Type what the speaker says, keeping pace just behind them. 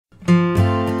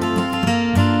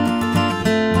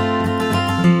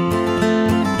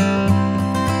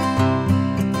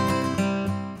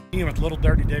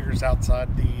Dirty Diggers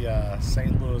outside the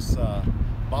St. Louis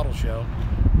bottle show.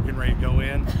 We're getting ready to go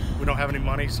in. We don't have any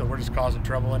money, so we're just causing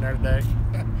trouble in there today.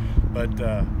 But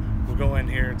we'll go in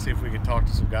here and see if we can talk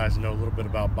to some guys and know a little bit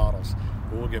about bottles.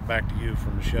 But we'll get back to you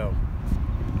from the show.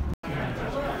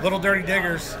 Little Dirty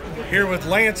Diggers here with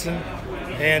Lanson,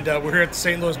 and we're here at the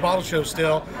St. Louis Bottle Show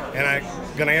still, and I'm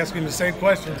going to ask him the same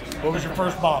question. What was your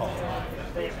first bottle?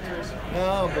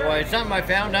 Oh boy, something I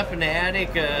found up in the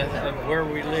attic of where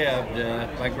we lived.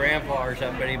 My grandpa or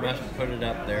somebody must have put it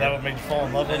up there. That what made you fall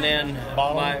in love with And then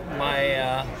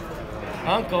my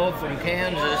uncle from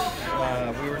Kansas,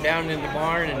 we were down in the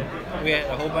barn and we had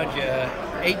a whole bunch of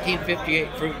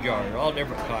 1858 fruit jars, all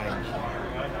different kinds.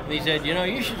 And he said, you know,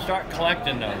 you should start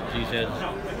collecting those. He said,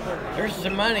 there's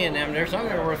some money in them. There's some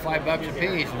that are worth $5 a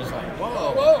piece. And it's like,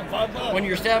 whoa, $5. When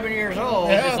you're 7 years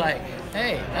old, It's like,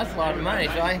 hey, that's a lot of money.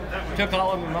 So I took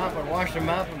all of them up and washed them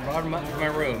up and brought them up to my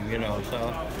room, you know. So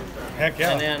heck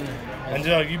yeah. And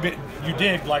then you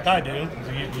dig like I do.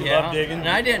 You love digging. And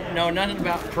I didn't know nothing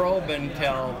about probe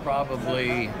until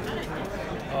probably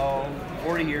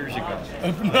 40 years ago.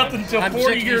 Nothing until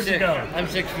 40 years ago. I'm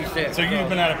 66. So you've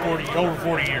been at it over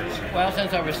 40 years. Well,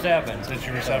 since I was 7. Since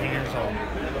you were 7 years old.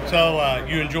 So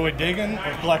you enjoy digging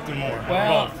or collecting more?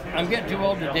 Well, both? I'm getting too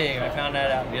old to dig. I found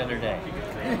that out the other day.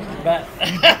 But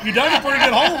you dug a pretty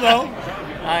good hole, though.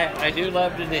 I do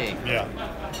love to dig. Yeah.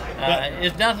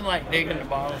 It's nothing like digging the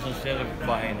bottles instead of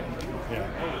buying them. Yeah.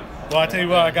 Well, I tell you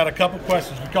what, I got a couple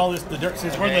questions. We call this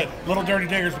since we're the Little Dirty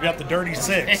Diggers, we got the Dirty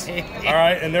Six. All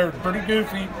right, and they're pretty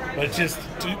goofy, but it's just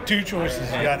two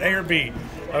choices. You got A or B.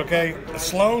 Okay,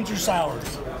 Sloan's or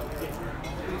Sours?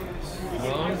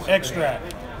 Sloan's?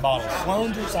 Extract bottles.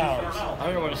 Sloan's or Sours? I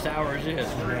don't know what a Sours is.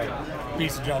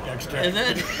 Piece of junk extract. Is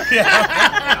it?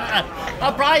 Yeah.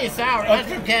 I'll probably a Sour.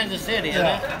 That's from Kansas City, isn't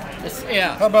it?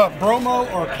 Yeah. How about Bromo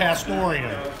or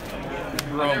Castorian?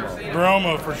 Bromo.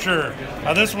 Bromo for sure.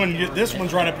 Now this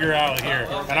one's right up your alley here,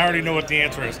 and I already know what the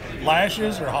answer is.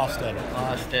 Lashes or Hofstadter?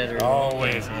 Hofstadter.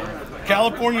 Always.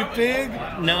 California Fig?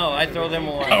 No, I throw them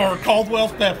away. Or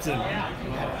Caldwell's Pepsin?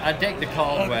 I take the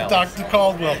Caldwell. Dr.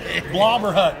 Caldwell. Blob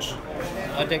or Hutch?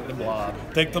 I take the Blob.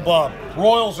 Take the Blob.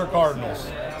 Royals or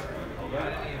Cardinals?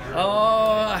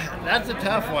 Oh, that's a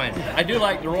tough one. I do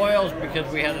like the Royals because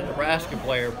we had a Nebraska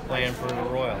player playing for the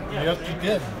Royals. Yes, you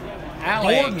did.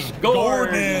 Alex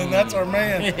Gordon, that's our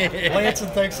man. Lanson,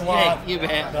 thanks a lot. Yeah, you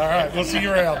bet. All right, we'll see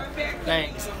you around.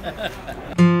 Thanks.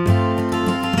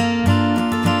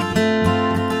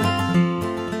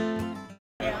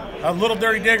 Little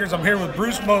Dirty Diggers, I'm here with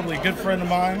Bruce Mobley, good friend of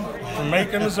mine from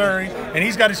Macon, Missouri, and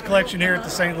he's got his collection here at the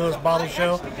St. Louis Bottle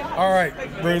Show. All right,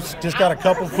 Bruce, just got a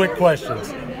couple quick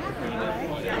questions.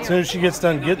 As soon as she gets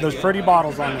done getting those pretty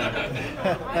bottles on there.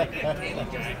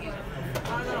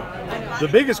 The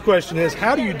biggest question is,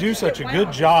 how do you do such a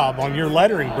good job on your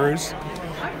lettering, Bruce?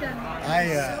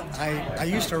 I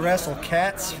used to wrestle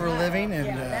cats for a living, and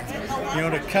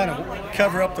to kind of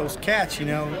cover up those cats,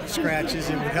 scratches,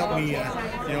 it would help me,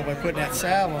 by putting that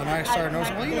salve on. I started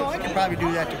noticing, I could probably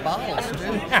do that to bottles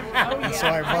too. And so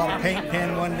I bought a paint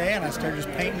pen one day, and I started just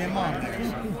painting them on there.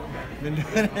 So been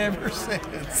doing it ever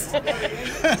since.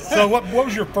 So what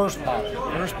was your first bottle?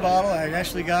 First bottle, I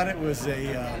actually got it was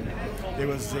it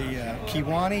was the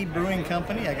Kewanee Brewing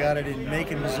Company. I got it in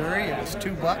Macon, Missouri. It was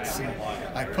 $2, and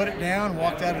I put it down,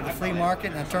 walked out of the flea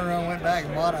market, and I turned around, went back,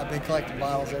 and bought it. I've been collecting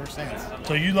bottles ever since.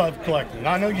 So you love collecting.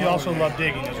 I know you also love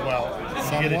digging as well.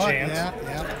 If you get a chance. Yeah.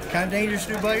 Kind of dangerous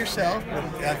to do by yourself, but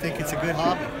I think it's a good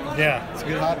hobby. Yeah, it's a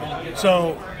good hobby.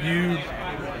 So you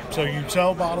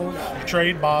sell bottles, you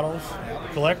trade bottles,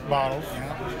 collect bottles.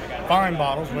 Find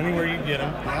bottles anywhere you get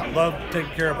them. Love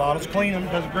taking care of bottles. Clean them.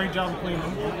 Does a great job of cleaning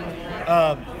them.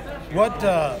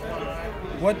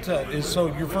 So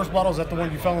your first bottle, is that the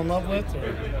one you fell in love with?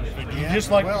 Or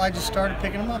well, I just started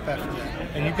picking them up after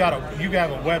that. And you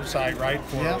have a website, right?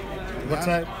 What's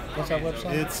that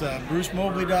website? It's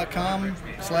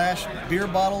brucemobley.com/beer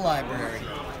bottle library.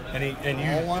 And you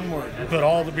all one word. Put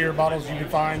all the beer bottles you can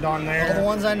find on there. All the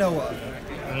ones I know of.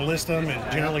 And list them,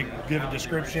 and generally give a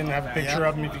description, have a picture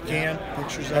of them if you can.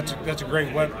 Pictures. That's a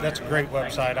great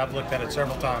website. I've looked at it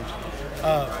several times.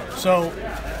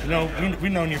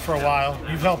 We've known you for a while.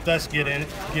 You've helped us get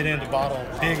into bottle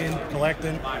digging,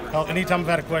 collecting. Anytime I've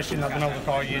had a question, I've been able to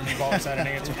call you, and you've always had an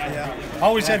answer.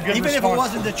 Always had good response. Even if it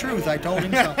wasn't the truth, I told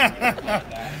him something.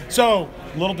 So,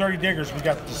 Little Dirty Diggers, we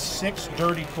got the 6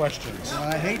 dirty questions.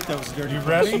 I hate those dirty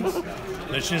questions. You ready?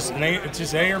 It's just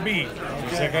A or B.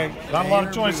 Okay. Not a lot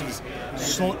of choices.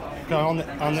 On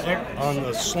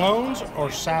the Sloan's or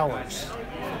Sours?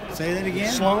 Say that again.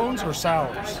 Sloan's or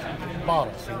Sours?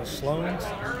 Bottles. Sloan's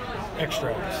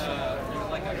extracts.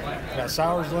 got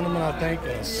Sours Lindeman, I think,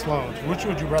 and Sloan's. Which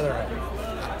would you rather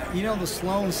have? You know, the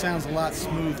Sloan sounds a lot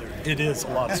smoother. It is a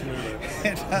lot smoother.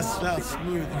 It does sound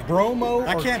smoother. Bromo.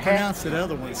 I can't pronounce the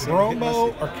other one. So Bromo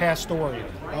or Castoria?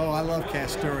 Oh, I love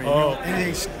Castoria. Oh.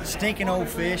 Anything stinking old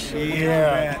fish.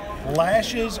 Yeah.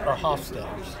 Lashes or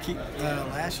Hofstetters?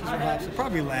 Lashes or Hofstetters?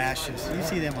 Probably Lashes. You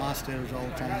see them Hofstetters all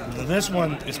the time. Now this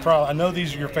one is probably, I know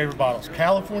these are your favorite bottles.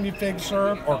 California Fig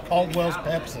Syrup or Caldwell's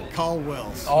Pepsi?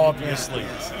 Caldwell's. Obviously.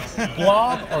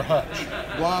 Blob or Hutch?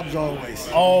 Blob's always.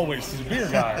 Always. He's a beer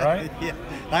guy, right? Yeah.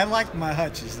 I like my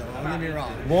Hutches, though. Don't get me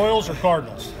wrong. Royals or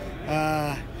Cardinals?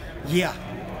 Yeah.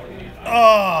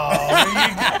 Oh,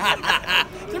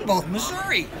 They're both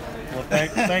Missouri. well,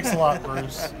 thanks a lot,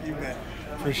 Bruce. You bet.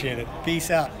 Appreciate it. Peace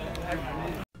out.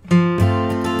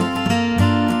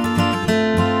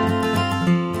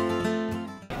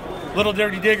 Little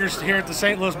Dirty Diggers here at the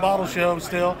St. Louis Bottle Show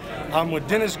still. I'm with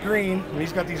Dennis Green, and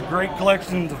he's got these great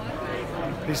collections of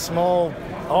these small,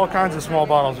 all kinds of small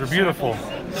bottles. They're beautiful.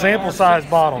 Sample size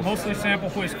bottles. Mostly sample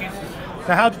whiskeys.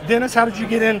 Now, Dennis, how did you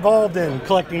get involved in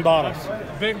collecting bottles?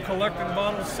 Been collecting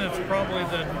bottles since probably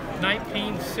the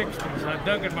 1960s. I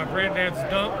dug in my granddad's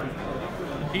dump.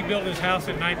 He built his house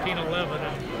in 1911,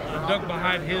 and I dug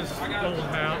behind his old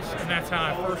house, and that's how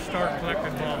I first started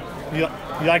collecting bottles.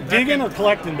 You like digging or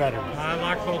collecting better? I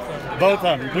like both of them. Both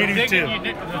of them. We do Digging, too.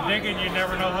 the digging, you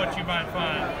never know what you might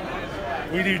find.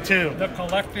 We do too. The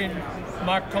collecting,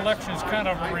 my collection's kind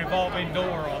of a revolving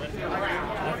door on it.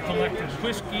 I've collected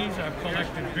whiskeys, I've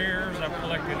collected beers, I've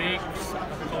collected inks,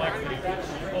 I've collected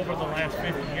over the last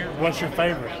 50 years. What's your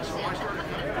favorite?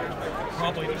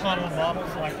 Probably tunnel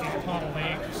bottles like these tunnel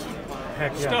inks.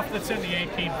 Heck yeah. Stuff that's in the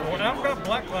 1840. I've got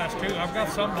black glass too. I've got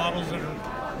some bottles that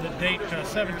date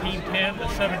 1710 to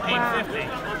 1750,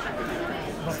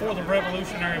 before the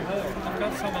Revolutionary War. I've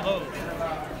got some of those.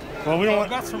 Well, I've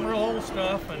got some real old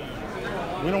stuff, and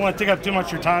we don't want to take up too much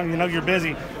of your time. You know you're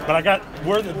busy, but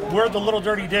we're the Little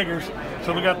Dirty Diggers.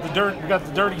 So we got the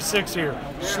Dirty Six here.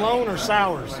 Sloan or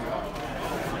Sours?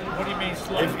 what do you mean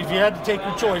slow? If you had to take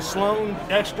your choice, Sloan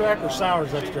extract or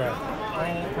Sours extract?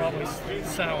 Oh, probably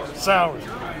sour. Sours.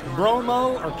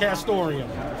 Bromo or Castoreum?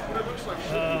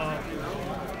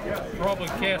 Probably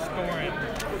Castoreum.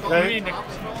 Okay.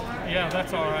 Yeah,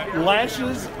 that's all right.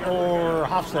 Lashes or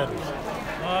Hofstetters?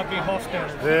 Be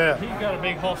Hofstetter. Yeah. He's got a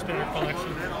big Hofstetter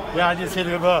collection. Yeah, I just hit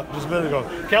him up just a minute ago.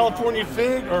 California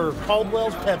Fig or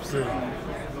Caldwell's Pepsi?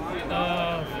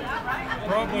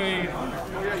 Probably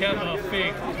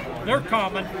Fig. They're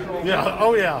common. Yeah.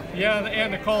 Oh yeah. Yeah,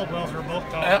 and the Caldwells are both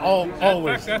common. In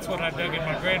Always. fact, that's what I dug in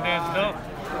my granddad's dump.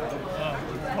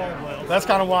 Caldwells. That's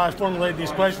kind of why I formulated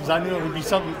these questions. I knew it would be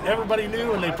something everybody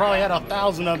knew, and they probably had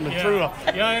 1,000 of them and threw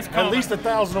it's common. at least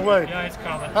 1,000 away. Yeah, it's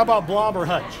common. How about Blob or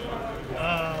Hutch?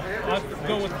 I'd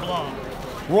go with Blob.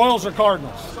 Royals or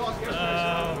Cardinals?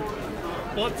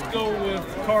 Let's go with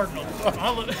Cardinals.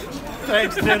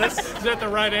 Thanks, Dennis. Is that the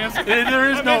right answer? There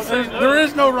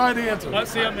is no right answer.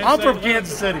 I'm from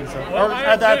Kansas City, so or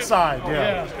at that side,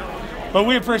 yeah. But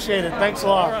we appreciate it. Thanks a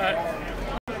lot. All right.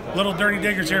 Little Dirty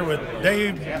Diggers here with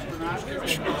Dave,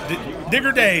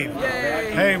 Digger Dave.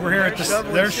 Yay. Hey, we're here at the,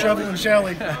 there's Shovel and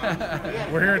Shelly.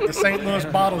 We're here at the St. Louis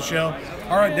Bottle Show.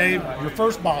 All right, Dave, your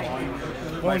first bottle.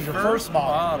 What was your first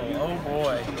bottle? Oh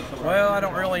boy. Well, I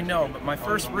don't really know, but my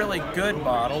first really good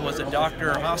bottle was a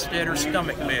Dr. Hofstetter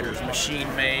stomach bitters, machine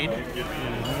made.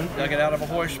 Dug it out of a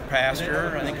horse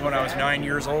pasture, I think when I was 9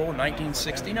 years old,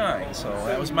 1969. So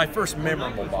that was my first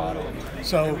memorable bottle.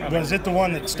 So was it the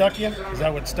one that stuck you? Is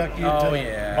that what stuck you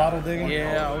to bottle digging?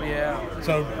 Yeah, oh yeah.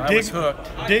 So I was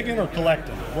hooked. Digging or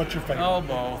collecting? What's your favorite? Oh,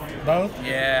 both. Both?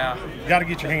 Yeah. You got to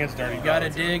get your hands dirty. You got to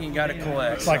dig and got to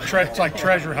collect. It's like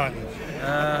treasure hunting.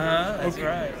 That's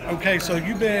right. Okay, so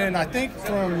you've been, I think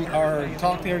from our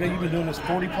talk the other day, you've been doing this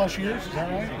 40 plus years, is that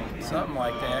right? Something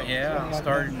like that, yeah.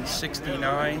 Started in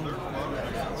 69. So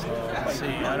let's see,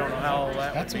 I don't know how old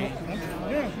that would be.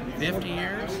 50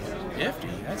 years? 50?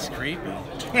 That's creepy.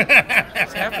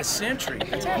 It's half a century.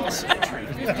 That's half a century.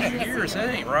 50 years, that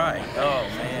ain't right. Oh,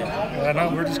 man. I know,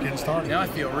 we're just getting started. Now I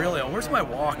feel really old. Where's my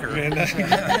walker? You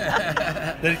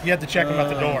have to check them at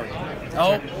the door.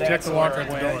 Check the walker at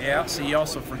the door. Yeah, so you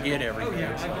also forget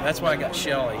everything. So that's why I got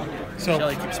Shelly. So,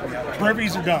 Shelly keeps me out.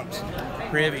 privies or dumps?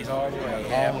 Privies all the way.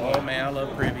 Yeah. Oh man, I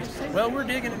love privies. Well, we're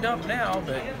digging a dump now,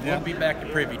 but we'll be back to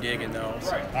privy digging though.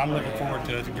 So. I'm looking forward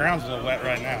to it. The ground's a little wet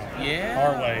right now. Yeah.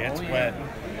 Our way, it's wet.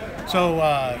 So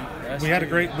we had a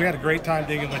great time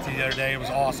digging with you the other day. It was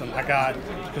awesome. Because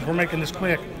we're making this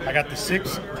quick, I got the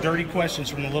 6 dirty questions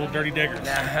from the Little Dirty Diggers.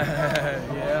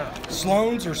 Yeah.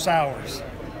 Sloans or Sours?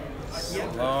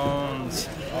 Sloans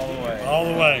all the way. All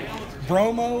the way.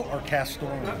 Bromo or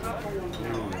Castoreum?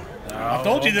 I Oh,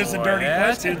 told you this is a dirty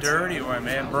That's question. a dirty one,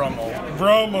 man. Bromo.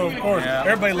 Bromo, of course. Yeah.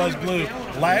 Everybody loves blue.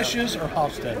 Lashes or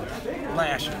Hofstadter?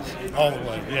 Lashes. All the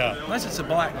way, yeah. Unless it's a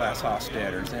black glass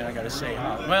Hofstadter, then I got to say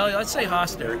Well, let's say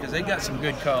Hofstadter because they got some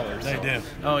good colors. They do.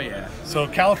 Oh, yeah. So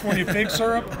California fig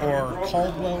syrup or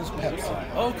Caldwell's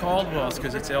Pepsi? Oh, Caldwell's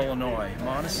because it's Illinois.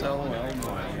 Monticello,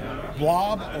 Illinois. Yeah.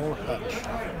 Blob or Hutch?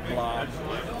 Blob.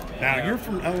 Now, you're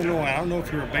from Illinois. I don't know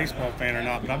if you're a baseball fan or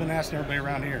not, but I've been asking everybody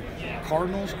around here,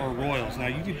 Cardinals or Royals? Now,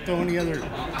 you could throw any other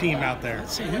team out there.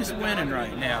 Let's see who's winning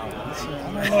right now.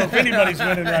 I don't know if anybody's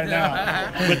winning right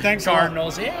now. But thanks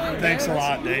Cardinals, a lot. yeah. Thanks a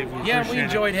lot, Dave. Yeah, we appreciate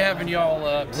enjoyed having y'all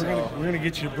up. We're gonna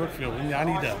get you to Brookfield. I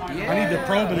need a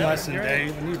probing lesson,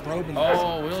 Dave. I need a probing lesson.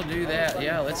 Oh, we'll do that.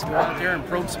 Yeah, let's go out there and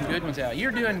probe some good ones out.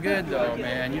 You're doing good though,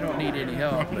 man. You don't need any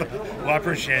help. Well, I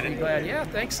appreciate I'm it. glad. Yeah,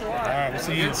 thanks a lot. All right, we'll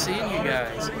see you. Good seeing you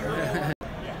guys.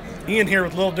 Ian here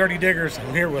with Little Dirty Diggers.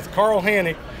 I'm here with Carl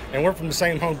Hannick, and we're from the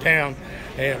same hometown,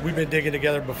 and we've been digging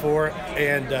together before.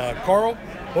 And Carl,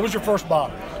 what was your first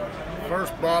bottle?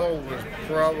 First bottle was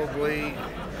probably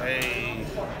a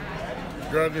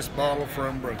druggist bottle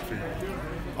from Brookfield.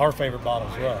 Our favorite bottle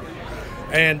as well.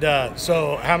 And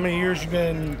so how many years you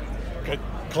been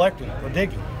collecting or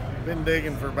digging? Been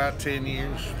digging for about 10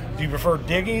 years. Do you prefer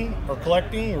digging or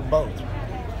collecting or both?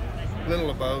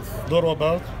 Little of both. Little of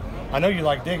both? I know you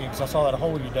like digging because I saw that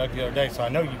hole you dug the other day, so I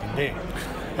know you can dig.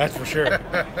 That's for sure.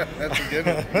 That's a good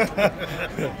one.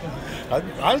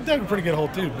 I dug a pretty good hole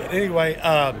too. But anyway,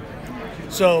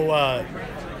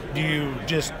 do you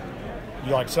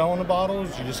like selling the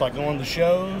bottles? You just like going to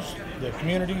shows, the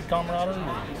community camaraderie?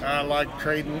 I like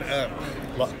trading up.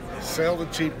 Sell the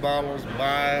cheap bottles,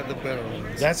 buy the better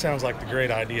ones. That sounds like the great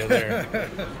idea there.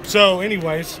 So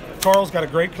anyways, Carl's got a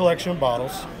great collection of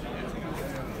bottles.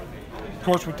 Of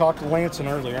course, we talked to Lanson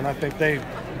earlier, and I think they've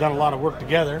done a lot of work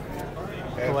together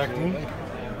collecting.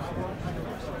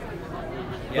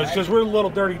 But it's because we're Little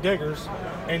Dirty Diggers,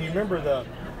 and you remember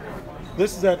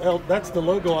that's the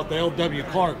logo of the L.W.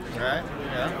 Clark Right?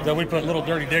 Yeah. that we put Little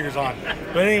Dirty Diggers on.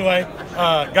 But anyway,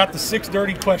 got the 6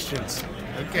 dirty questions.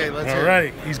 Okay, let's All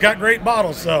right, he's got great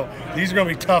bottles, so these are going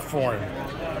to be tough for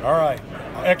him. All right,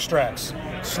 extracts,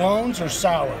 Sloan's or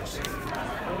sours?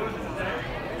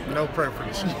 No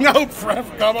preference. No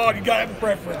preference. Come on, you got to have a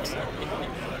preference.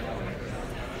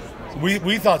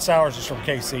 We thought sours was from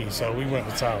KC, so we went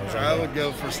with sours. I would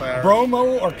go for sour.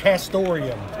 Bromo or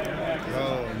Castoreum?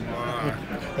 Oh my.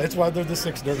 That's why they're the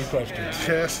 6 dirty questions.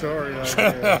 Castoreum.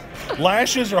 Yeah.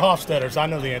 Lashes or Hofstadters? I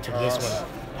know the answer to this one.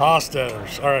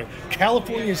 Hofstadters. All right.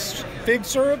 California's fig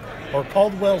syrup or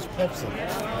Caldwell's Pepsi?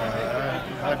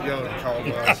 I'd go to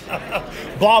Caldwell's.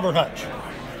 Blob or Hutch?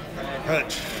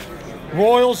 Hutch.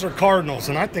 Royals or Cardinals?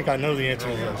 And I think I know the answer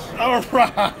to this. All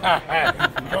right.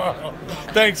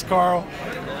 Thanks, Carl.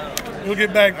 We'll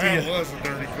get back to That you. was a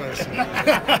dirty question.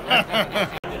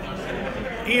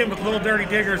 Ian with Little Dirty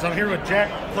Diggers. I'm here with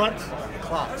Jack Klutz.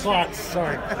 Klutz,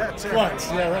 sorry. Klutz.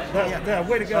 Yeah,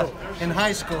 way to go. In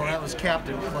high school, that was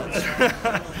Captain Klutz.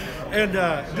 And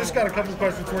just got a couple of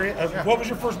questions for you. What was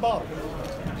your first bottle?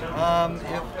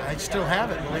 I still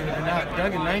have it, believe it or not.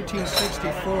 Dug in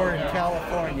 1964 in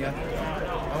California.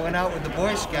 I went out with the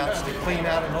Boy Scouts to clean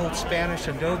out an old Spanish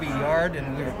adobe yard,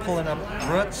 and we were pulling up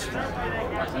roots,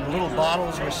 and the little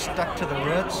bottles were stuck to the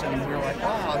roots, and we were like,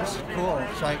 wow, this is cool.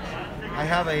 So I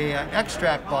have a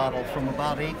extract bottle from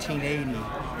about 1880,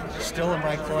 still in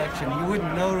my collection. You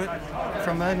wouldn't know it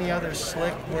from any other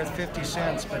slick worth 50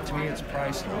 cents, but to me it's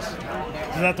priceless. Is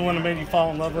that the one that made you fall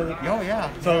in love with it? Oh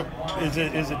yeah. So is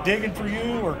it digging for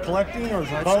you or collecting or is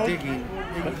it That's both? digging.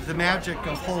 The magic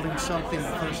of holding something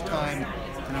the first time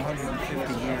in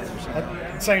 150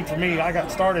 years. Same for me. I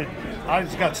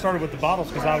just got started with the bottles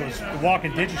because I was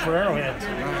walking ditches for arrowheads.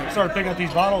 Started picking up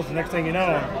these bottles, the next thing you know,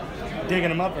 I'm digging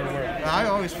them up everywhere. I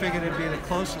always figured it'd be the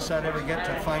closest I'd ever get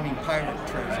to finding pirate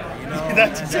treasure, you know?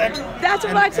 That's exactly. That's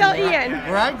what I tell Ian.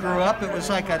 Where I grew up, it was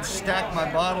like I'd stack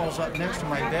my bottles up next to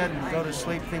my bed and go to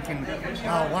sleep thinking,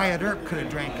 oh, Wyatt Earp could have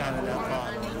drank out of that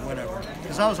bottle or whatever.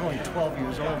 Because I was only 12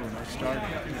 years old when I started.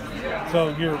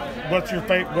 So what's your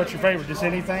favorite? Just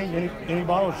anything? Any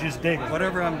bottles? Just digging.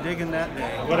 Whatever I'm digging that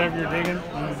day. Whatever you're digging.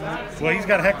 Mm-hmm. Well, he's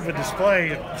got a heck of a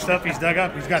display of stuff he's dug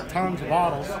up. He's got tons of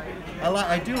bottles.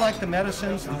 I do like the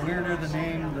medicines. The weirder the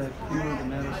name, the cooler the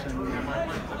medicine.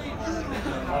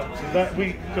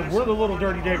 Because we're the Little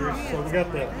Dirty Diggers, so we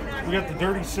got the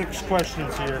dirty 6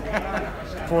 questions here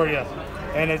for you,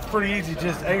 and it's pretty easy,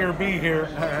 just A or B here.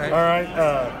 All right.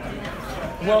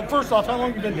 Well, first off, how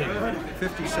long have you been digging?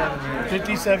 57 years.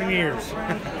 57 years.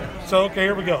 So okay,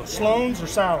 here we go. Sloan's or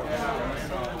sours?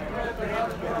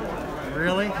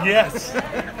 Really? Yes.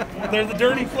 They're the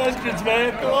dirty questions,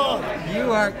 man. Come on.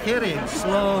 You aren't kidding.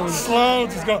 Sloan's.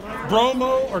 Sloan's is going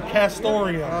Bromo or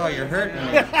Castoria? Oh, you're hurting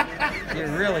me.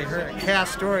 You're really hurting.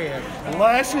 Castoria.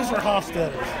 Lashes or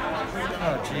Hofstadters?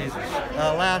 Oh, Jesus.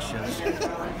 Lashes.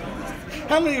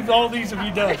 How many of all these have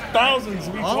you done? Thousands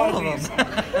of each All one of of these.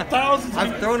 them. Thousands.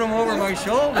 I've thrown them over my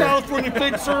shoulder. California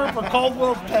Pig Syrup or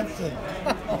Caldwell's Pepsi?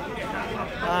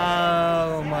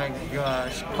 Oh, my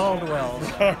gosh.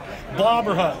 Caldwell's. Blob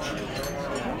or Hutch?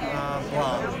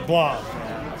 Blob. Blob.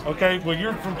 Okay, well,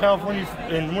 you're from California,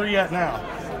 and where are you at now?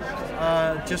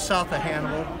 Just south of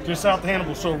Hannibal. Just south of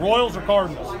Hannibal. So Royals or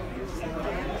Cardinals?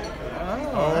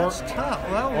 Oh, that's tough.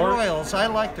 Well, Royals. I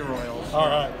like the Royals. All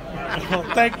right. Well,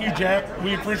 thank you, Jack.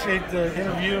 We appreciate the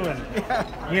interview,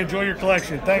 and we enjoy your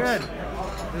collection. Thanks. Good.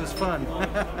 It was fun.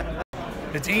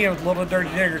 It's Ian with Little Dirty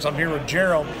Diggers. I'm here with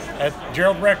Gerald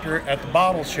Rector at the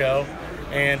Bottle Show,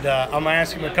 and I'm going to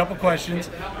ask him a couple questions.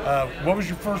 What was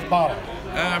your first bottle?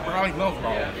 Probably milk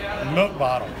bottle. A milk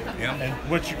bottle. Yeah. And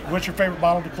what's your favorite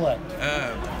bottle to collect?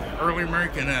 Early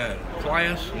American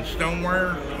glass and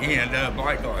stoneware and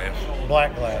black glass.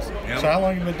 Black glass. Yep. So how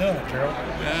long have you been doing it, Gerald?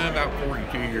 About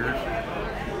 42 years.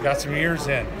 Got some years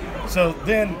in. So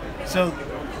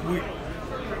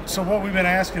what we've been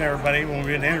asking everybody when we've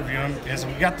been interviewing is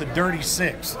we got the dirty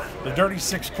six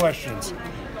questions.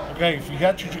 Okay, if you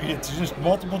got it's just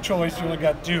multiple choice. You only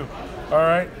got 2. All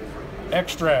right.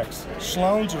 Extracts,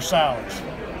 Sloan's or sours?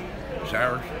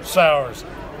 Sours. Sours.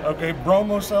 Okay.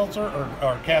 Bromo seltzer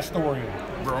or Castoria?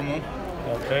 Bromo.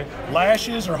 Okay.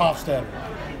 Lashes or Hofstadter?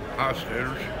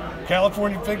 Hofstadters.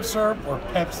 California Fig Syrup or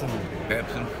Pepsin?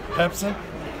 Pepsin. Pepsin.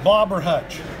 Blob or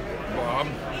Hutch? Bob.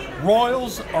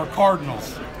 Royals or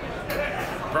Cardinals?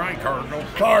 Probably Cardinals.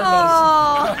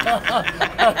 Cardinals.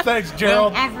 Thanks,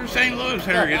 Gerald. Well, I'm from St. Louis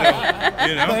here, you know.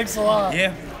 Thanks a lot.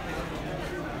 Yeah.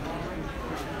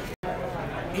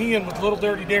 Ian with Little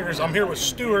Dirty Diggers. I'm here with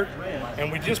Stuart,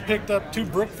 and we just picked up 2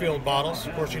 Brookfield bottles.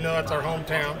 Of course, you know that's our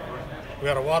hometown. We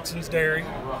got a Watson's Dairy,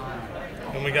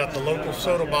 and we got the local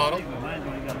soda bottle,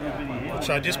 which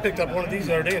I just picked up one of these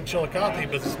the other day in Chillicothe,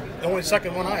 but it's the only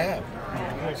second one I have.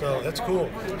 So that's cool.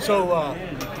 So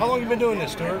how long have you been doing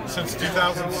this, Stuart? Since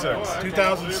 2006.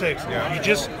 2006. Yeah. You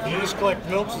just collect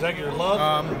milks? Is that your love?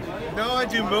 No, I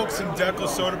do milks and Deco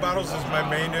soda bottles is my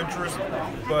main interest,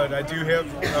 but I do have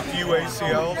a few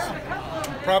ACLs,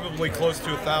 probably close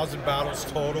to 1,000 bottles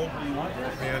total.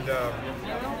 And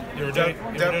you ever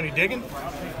do any digging?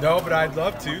 No, but I'd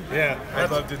love to. Yeah,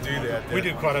 I'd love to do that. We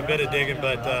do quite a bit of digging,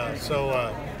 but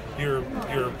your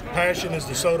passion is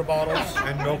the soda bottles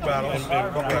and milk bottles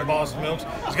and Boston milks.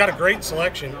 He's got a great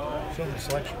selection. Show me the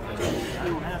selection.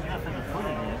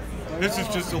 This is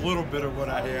just a little bit of what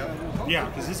I have. Yeah,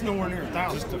 because it's nowhere near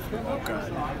 1,000. Just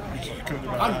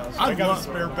I got a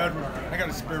spare bedroom. I got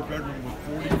a spare bedroom with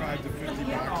 45 to 50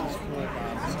 boxes full of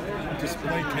bottles.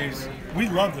 Display case. We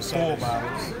love the sodas. Full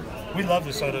bottles. We love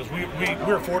the sodas.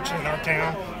 We're fortunate in our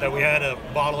town that we had a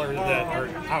bottler that, or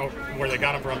I don't know where they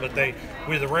got them from, but the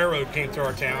railroad came through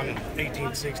our town in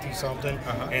 1860 something,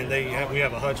 and we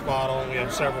have a Hutch bottle, and we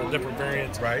have several different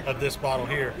variants of this bottle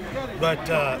here. But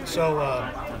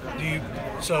do you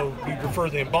prefer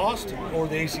the embossed or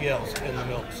the ACLs in the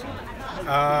milks?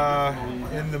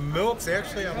 In the milks,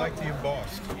 actually, I like the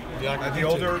embossed. The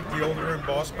older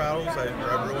embossed bottles, I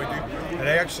really do. And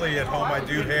actually, at home, I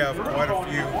do have quite a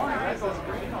few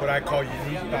what I call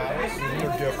unique bottles.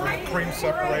 They're different. Cream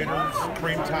separators,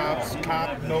 cream tops,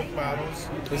 cop milk bottles.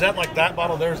 Is that like that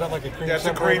bottle there? Is that like a cream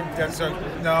separator?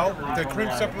 No, the cream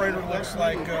separator looks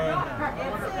like,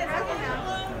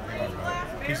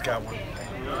 he's got one.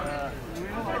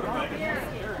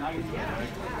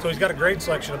 So he's got a great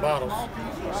selection of bottles.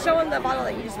 Show him the bottle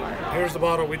that you just want. Here's the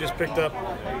bottle we just picked up.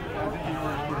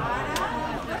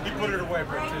 He put it away,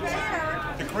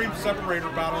 but the cream separator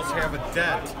bottles have a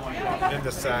dent in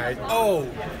the side. Oh,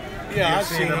 yeah, I've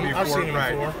seen them before.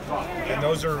 And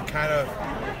those are kind of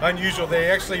unusual. They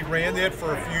actually ran that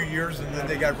for a few years, and then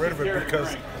they got rid of it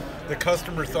because the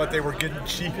customers thought they were getting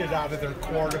cheated out of their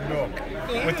quart of milk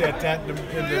with that dent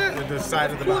in the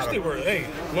side of the bottle. Of course they were. Hey,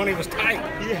 money was tight.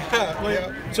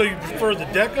 Yeah. So you prefer the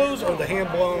Decos or the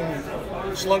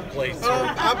hand-blown slug plates?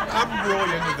 I'm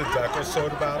really into the Deco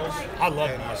soda bottles. I love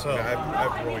them myself.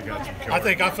 I've really got some killer. I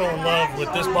think I fell in love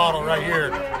with this bottle right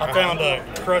here. I found a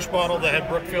Crush bottle that had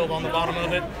Brookfield on the bottom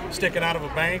of it, sticking out of a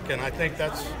bank, and I think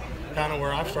that's kind of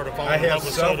where I've started falling in love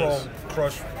with sodas. I have several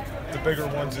Crush, the bigger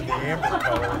ones in the amber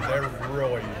color. They're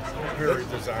really very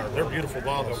desirable. They're beautiful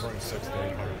bottles. They'll run $600 to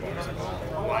 $800 a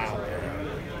bottle. Wow.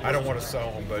 I don't want to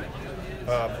sell them, but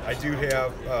I do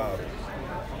have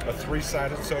a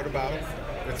 3-sided soda bottle.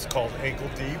 It's called Ankle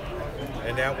Deep.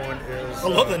 And that one is... I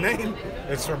love the name.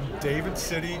 It's from David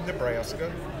City,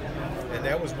 Nebraska. And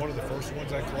that was one of the first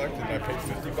ones I collected. I paid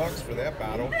 $50 for that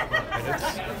bottle. And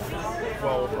it's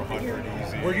well over 100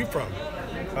 easy. Where are you from?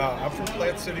 I'm from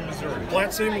Platte City, Missouri.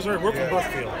 Platte City, Missouri. We're from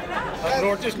Brookfield. Up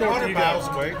north, just north of 100 you miles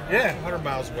guys. away. Yeah. 100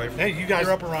 miles away. Hey, you guys.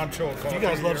 You're up around Chillicothe. You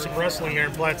guys love some wrestling there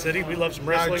in Platte City. We love some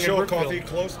wrestling in Chillicothe Brookfield.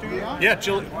 close to you? Yeah,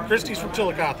 Christie's from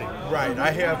Chillicothe. Right.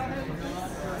 I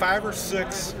have 5 or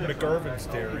 6 McIrvin's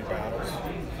Dairy bottles.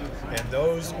 And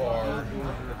those are,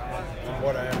 from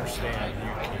what I understand, you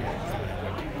can't find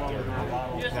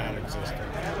them. They're non-existent.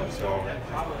 So,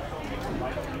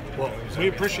 well, we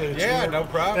appreciate it. Yeah, Stuart. no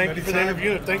problem. Thank you for the Anytime.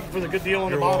 interview and thank you for the good deal on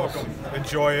You're the bottles. welcome.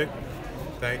 Enjoy it.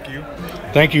 Thank you.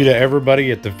 Thank you to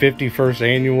everybody at the 51st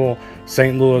Annual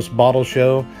St. Louis Bottle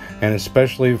Show, and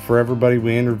especially for everybody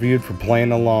we interviewed for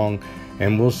playing along.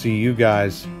 And we'll see you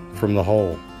guys from the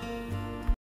hole.